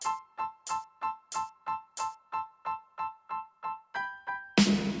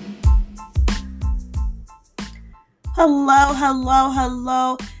Hello, hello,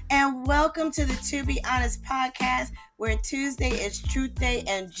 hello, and welcome to the To Be Honest podcast, where Tuesday is Truth Day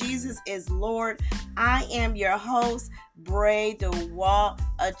and Jesus is Lord. I am your host, Bray DeWalt,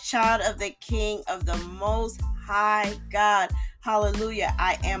 a child of the King of the Most High God. Hallelujah.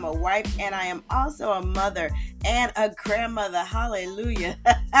 I am a wife and I am also a mother and a grandmother. Hallelujah.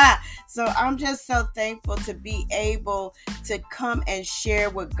 So I'm just so thankful to be able to come and share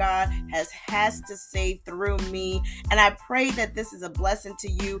what God has to say through me. And I pray that this is a blessing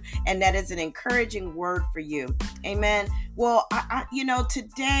to you and that is an encouraging word for you. Amen. Well,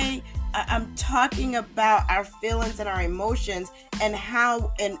 today I'm talking about our feelings and our emotions and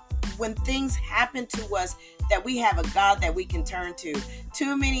how and when things happen to us that we have a God that we can turn to.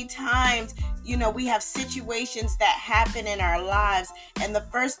 Too many times, we have situations that happen in our lives, and the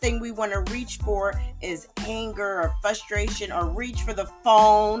first thing we want to reach for is anger or frustration, or reach for the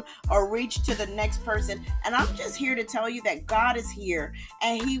phone, or reach to the next person. And I'm just here to tell you that God is here,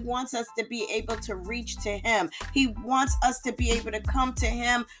 and He wants us to be able to reach to Him. He wants us to be able to come to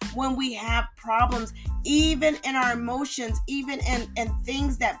Him when we have problems, even in our emotions, even in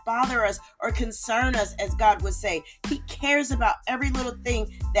things that bother us or concern us, as God would say. He cares about every little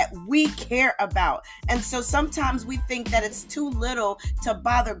thing that we care about. And so sometimes we think that it's too little to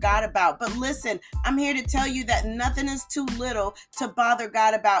bother God about. But listen, I'm here to tell you that nothing is too little to bother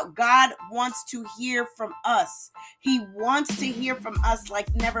God about. God wants to hear from us. He wants to hear from us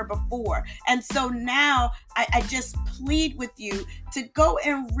like never before. And so now I just plead with you to go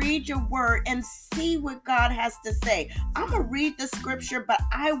and read your word and see what God has to say. I'm going to read the scripture, but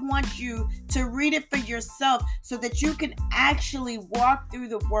I want you to read it for yourself so that you can actually walk through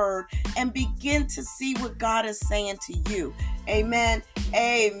the word and begin to see what God is saying to you. Amen.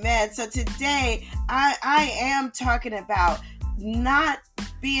 Amen. So today I am talking about not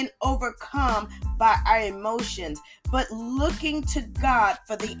being overcome by our emotions, but looking to God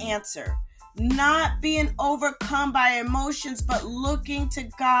for the answer. Not being overcome by emotions, but looking to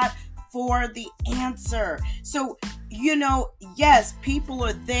God for the answer. So, yes, people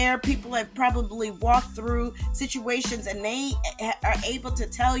are there. People have probably walked through situations and they are able to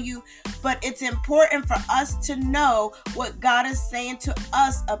tell you, but it's important for us to know what God is saying to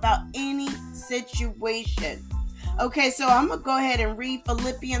us about any situation. Okay, so I'm going to go ahead and read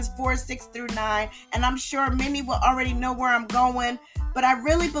Philippians 4:6-9, and I'm sure many will already know where I'm going, but I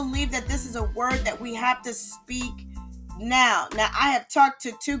really believe that this is a word that we have to speak now. Now, I have talked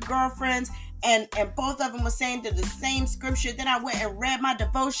to two girlfriends, and both of them were saying the same scripture. Then I went and read my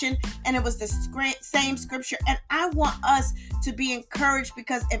devotion, and it was the same scripture. And I want us to be encouraged,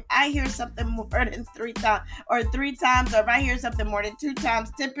 because if I hear something more than three times, or if I hear something more than 2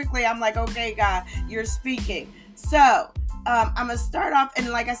 times, typically I'm like, okay, God, you're speaking. So I'm going to start off, and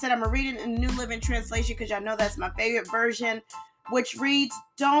like I said, I'm going to read it in the New Living Translation because y'all know that's my favorite version, which reads,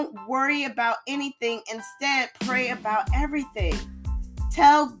 "Don't worry about anything. Instead, pray about everything.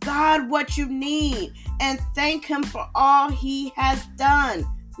 Tell God what you need and thank Him for all He has done."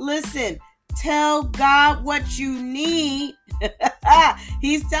 Listen, tell God what you need.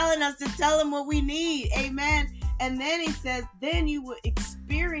 He's telling us to tell Him what we need. Amen. And then He says, then you will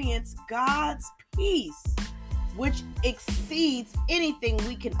experience God's peace, which exceeds anything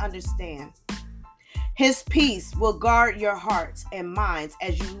we can understand. His peace will guard your hearts and minds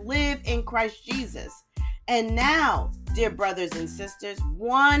as you live in Christ Jesus. And now, dear brothers and sisters,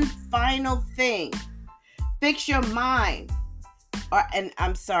 one final thing. Fix your mind. And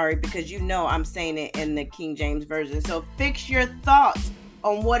I'm sorry, because I'm saying it in the King James Version. So fix your thoughts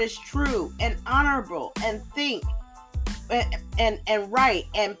on what is true and honorable and think and right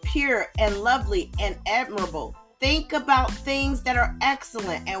and pure and lovely and admirable. Think about things that are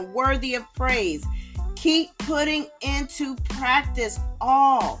excellent and worthy of praise. Keep putting into practice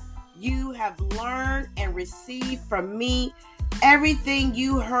all you have learned and received from me, everything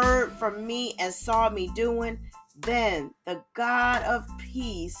you heard from me and saw me doing. Then the God of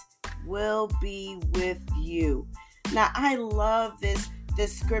peace will be with you. Now, I love this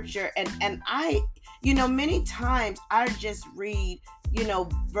scripture, and I, many times I just read,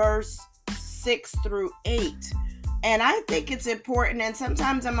 verse 6-8. And I think it's important, and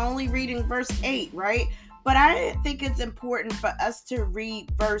sometimes I'm only reading verse 8, right? But I think it's important for us to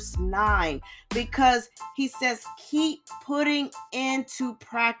read verse 9, because he says, keep putting into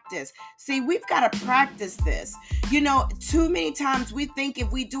practice. See, we've got to practice this. Too many times we think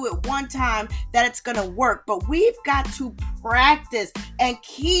if we do it one time that it's going to work, but we've got to practice and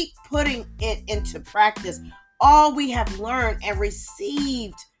keep putting it into practice. All we have learned and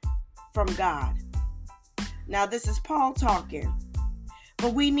received from God. Now, this is Paul talking.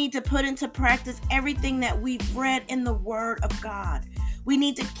 But we need to put into practice everything that we've read in the Word of God. We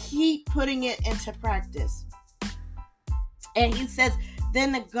need to keep putting it into practice. And he says,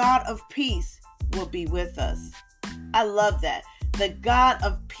 then the God of peace will be with us. I love that. The God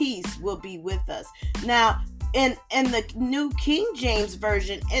of peace will be with us. Now, in the New King James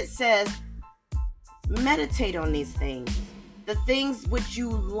Version, it says, meditate on these things. The things which you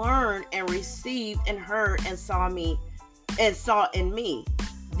learned and received and heard and saw in me.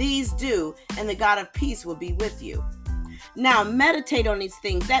 These do, and the God of peace will be with you. Now, meditate on these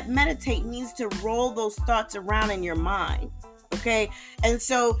things. That meditate means to roll those thoughts around in your mind. Okay? And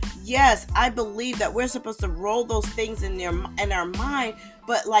so, yes, I believe that we're supposed to roll those things in our mind,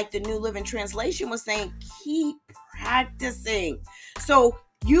 but like the New Living Translation was saying, keep practicing. So,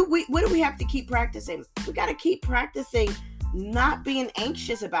 what do we have to keep practicing? We got to keep practicing not being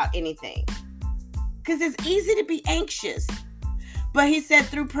anxious about anything. Because it's easy to be anxious. But he said,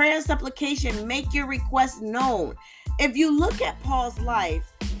 through prayer and supplication, make your requests known. If you look at Paul's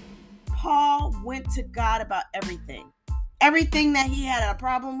life, Paul went to God about everything. Everything that he had a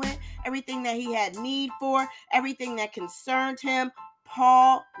problem with, everything that he had need for, everything that concerned him,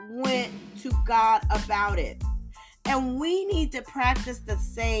 Paul went to God about it. And we need to practice the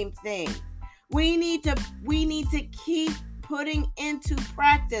same thing. We need to keep putting into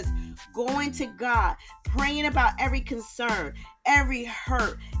practice, going to God, praying about every concern, every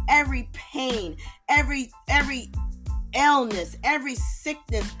hurt, every pain, every illness, every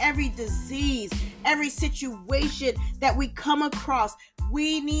sickness, every disease, every situation that we come across.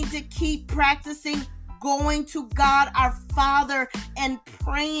 We need to keep practicing going to God our Father and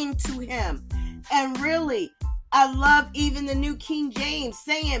praying to him. And really, I love even the New King James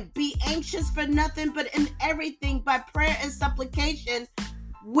saying, be anxious for nothing, but in everything by prayer and supplication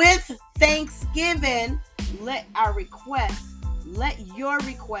with thanksgiving, let your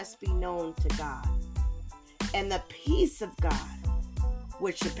requests be known to God. And the peace of God,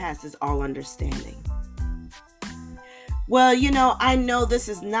 which surpasses all understanding. Well, I know this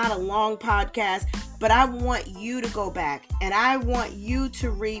is not a long podcast, but I want you to go back and I want you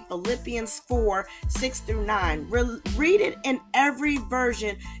to read Philippians 4:6-9. Read it in every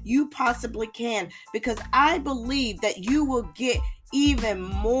version you possibly can, because I believe that you will get even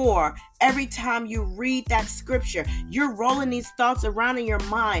more every time you read that scripture. You're rolling these thoughts around in your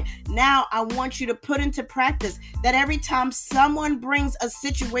mind. Now I want you to put into practice that every time someone brings a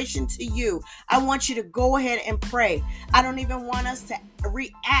situation to you, I want you to go ahead and pray. I don't even want us to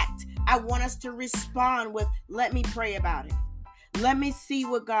react. I want us to respond with, let me pray about it. Let me see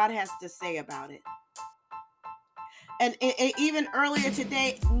what God has to say about it. And even earlier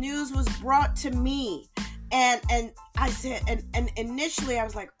today, news was brought to me. And I said, and initially I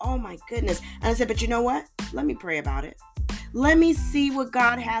was like, oh my goodness. And I said, but you know what? Let me pray about it. Let me see what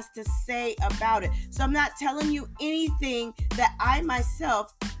God has to say about it. So I'm not telling you anything that I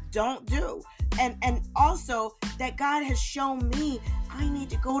myself don't do. And also that God has shown me I need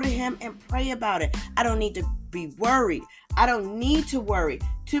to go to him and pray about it. I don't need to be worried. I don't need to worry.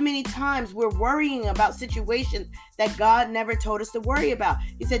 Too many times we're worrying about situations that God never told us to worry about.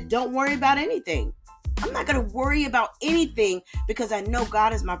 He said, don't worry about anything. I'm not going to worry about anything because I know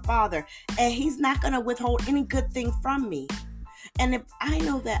God is my Father and he's not going to withhold any good thing from me. And if I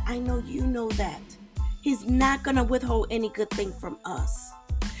know that, I know you know that. He's not going to withhold any good thing from us.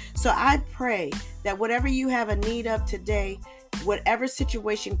 So I pray that whatever you have a need of today, whatever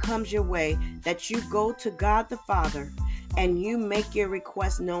situation comes your way, that you go to God the Father and you make your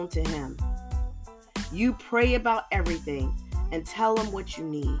request known to him. You pray about everything and tell him what you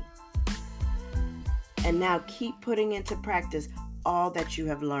need. And now keep putting into practice all that you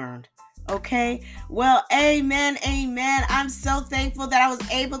have learned. Okay? Well, amen. I'm so thankful that I was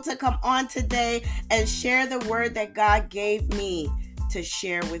able to come on today and share the word that God gave me to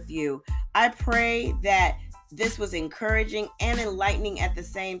share with you. I pray that this was encouraging and enlightening at the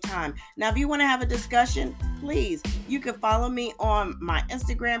same time. Now, if you want to have a discussion, please, you can follow me on my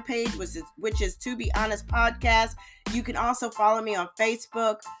Instagram page, which is To Be Honest Podcast. You can also follow me on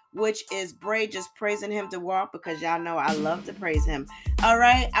Facebook, which is Bray Just Praising Him to Walk, because y'all know I love to praise him. All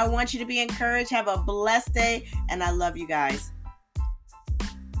right. I want you to be encouraged. Have a blessed day. And I love you guys.